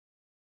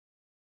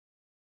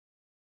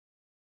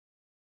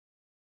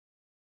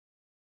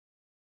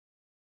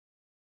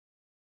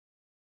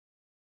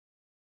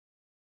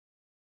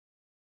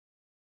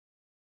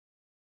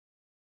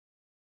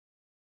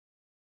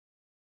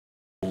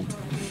old.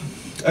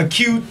 A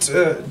cute,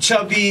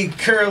 chubby,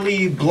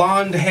 curly,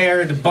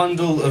 blonde-haired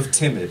bundle of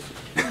timid.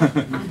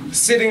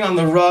 Sitting on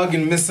the rug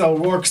in Miss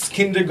O'Rourke's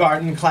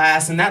kindergarten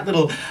class, and that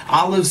little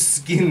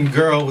olive-skinned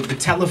girl with the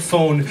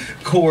telephone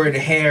cord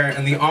hair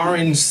and the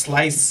orange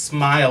sliced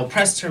smile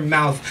pressed her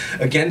mouth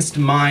against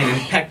mine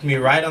and pecked me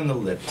right on the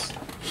lips.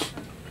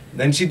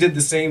 Then she did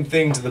the same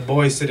thing to the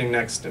boy sitting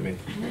next to me.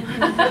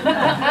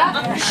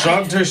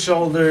 Shrugged her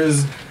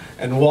shoulders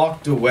and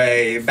walked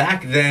away.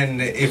 Back then,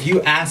 if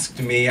you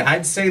asked me,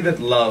 I'd say that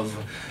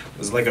love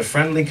was like a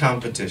friendly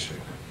competition.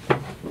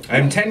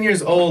 I'm 10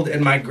 years old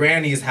at my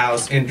granny's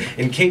house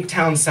in Cape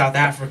Town, South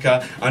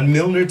Africa, on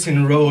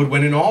Milnerton Road,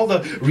 when in all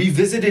the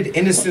revisited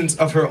innocence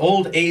of her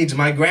old age,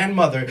 my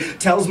grandmother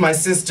tells my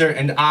sister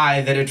and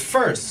I that at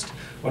first,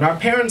 when our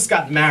parents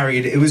got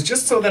married, it was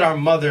just so that our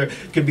mother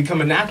could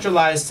become a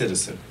naturalized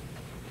citizen.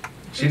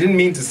 She didn't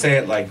mean to say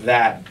it like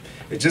that.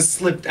 It just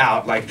slipped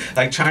out, like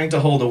trying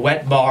to hold a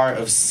wet bar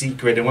of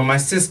secret. And when my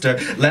sister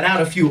let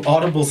out a few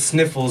audible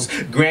sniffles,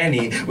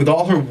 Granny, with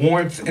all her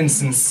warmth and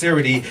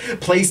sincerity,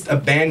 placed a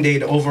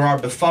Band-Aid over our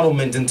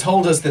befuddlement and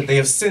told us that they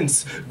have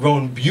since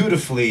grown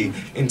beautifully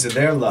into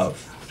their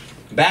love.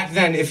 Back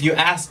then, if you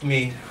asked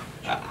me,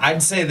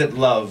 I'd say that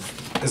love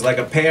is like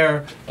a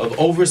pair of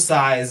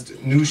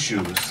oversized new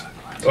shoes,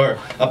 or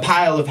a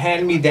pile of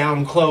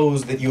hand-me-down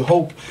clothes that you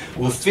hope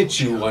will fit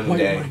you one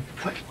day.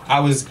 I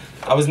was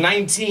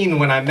 19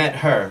 when I met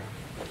her.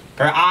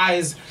 Her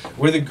eyes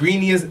were the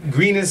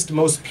greenest,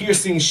 most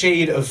piercing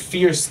shade of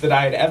fierce that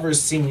I had ever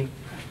seen.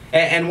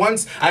 And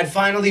once I'd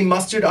finally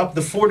mustered up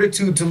the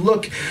fortitude to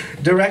look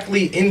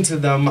directly into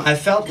them, I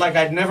felt like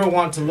I'd never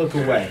want to look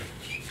away.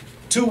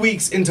 2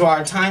 weeks into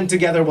our time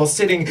together, while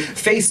sitting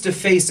face to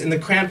face in the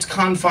cramped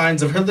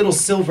confines of her little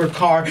silver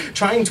car,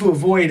 trying to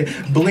avoid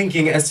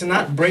blinking as to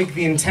not break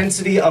the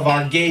intensity of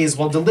our gaze,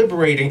 while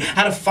deliberating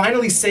how to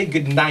finally say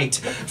goodnight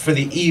for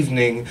the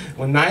evening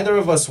when neither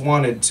of us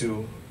wanted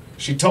to,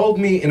 she told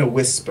me in a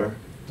whisper,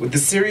 with the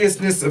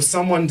seriousness of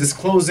someone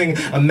disclosing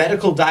a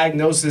medical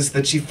diagnosis,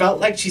 that she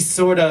felt like she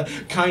sorta,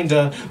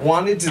 kinda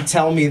wanted to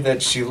tell me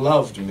that she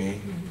loved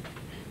me.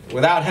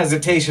 Without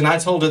hesitation, I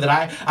told her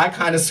that I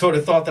kind of sort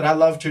of thought that I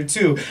loved her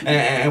too,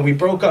 and we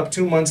broke up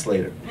 2 months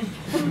later.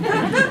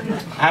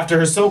 After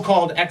her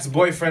so-called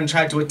ex-boyfriend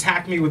tried to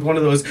attack me with one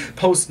of those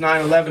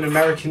post-9/11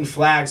 American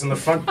flags on the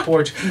front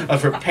porch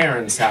of her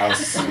parents'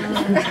 house.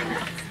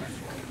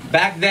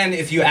 Back then,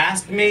 if you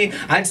asked me,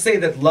 I'd say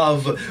that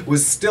love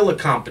was still a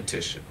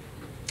competition,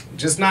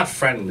 just not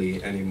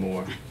friendly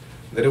anymore.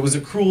 That it was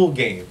a cruel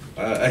game,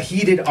 a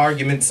heated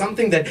argument,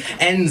 something that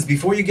ends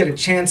before you get a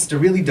chance to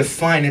really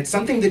define it,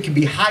 something that can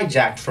be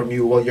hijacked from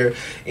you while you're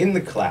in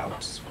the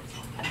clouds.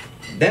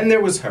 Then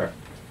there was her.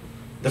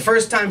 The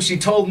first time she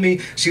told me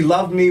she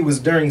loved me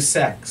was during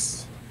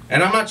sex.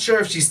 And I'm not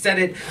sure if she said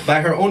it by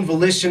her own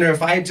volition or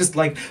if I had just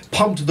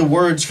pumped the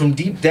words from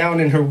deep down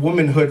in her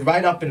womanhood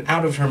right up and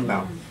out of her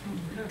mouth.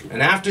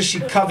 And after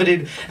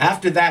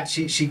that,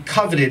 she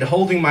coveted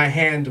holding my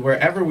hand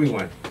wherever we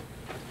went.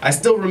 I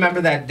still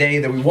remember that day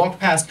that we walked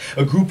past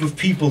a group of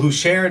people who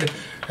shared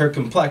her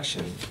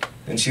complexion,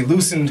 and she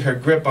loosened her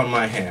grip on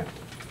my hand.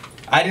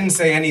 I didn't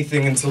say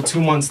anything until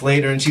 2 months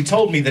later, and she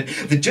told me that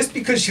just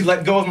because she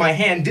let go of my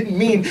hand didn't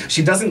mean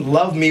she doesn't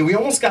love me. We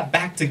almost got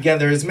back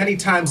together as many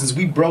times as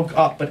we broke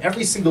up, but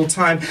every single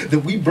time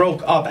that we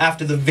broke up,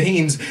 after the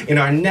veins in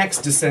our necks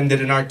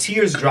descended and our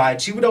tears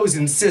dried, she would always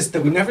insist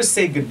that we never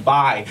say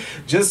goodbye,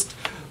 just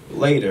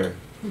later.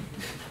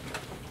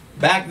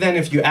 Back then,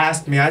 if you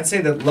asked me, I'd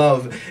say that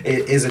love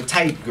is a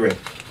tight grip,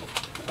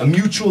 a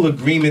mutual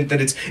agreement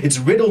that it's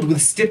riddled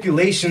with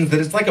stipulations,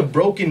 that it's like a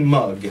broken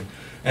mug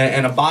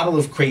and a bottle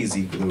of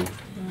crazy glue.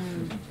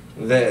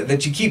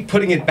 That you keep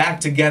putting it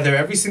back together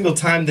every single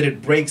time that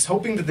it breaks,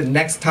 hoping that the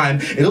next time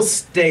it'll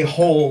stay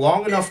whole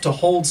long enough to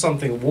hold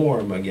something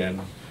warm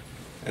again.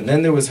 And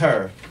then there was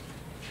her,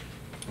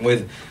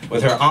 with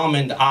her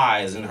almond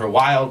eyes and her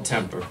wild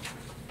temper.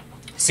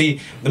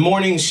 See, the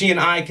morning she and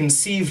I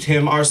conceived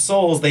him, our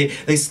souls, they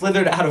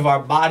slithered out of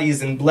our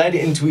bodies and bled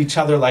into each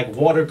other like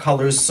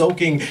watercolors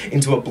soaking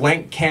into a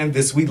blank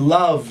canvas. We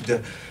loved,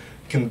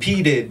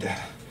 competed,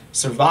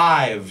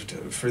 survived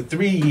for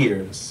 3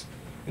 years.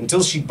 Until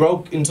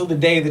the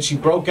day that she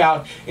broke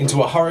out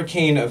into a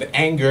hurricane of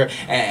anger,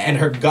 and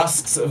her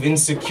gusts of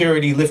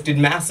insecurity lifted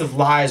massive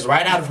lies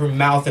right out of her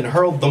mouth and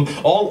hurled them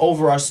all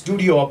over our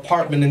studio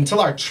apartment until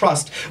our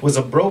trust was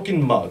a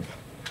broken mug,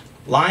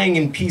 lying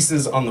in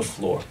pieces on the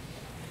floor,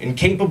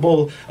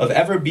 incapable of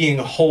ever being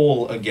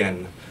whole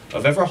again,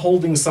 of ever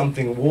holding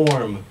something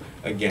warm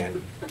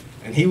again.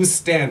 And he was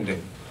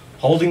standing,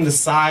 holding the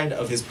side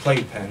of his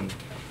playpen.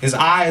 His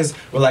eyes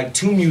were like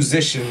two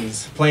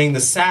musicians playing the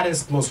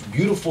saddest, most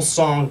beautiful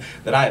song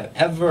that I have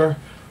ever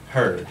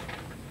heard.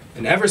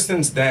 And ever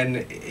since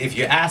then, if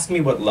you ask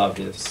me what love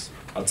is,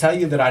 I'll tell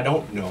you that I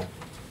don't know.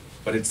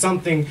 But it's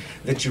something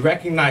that you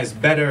recognize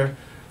better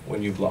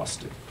when you've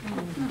lost it.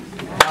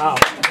 Wow.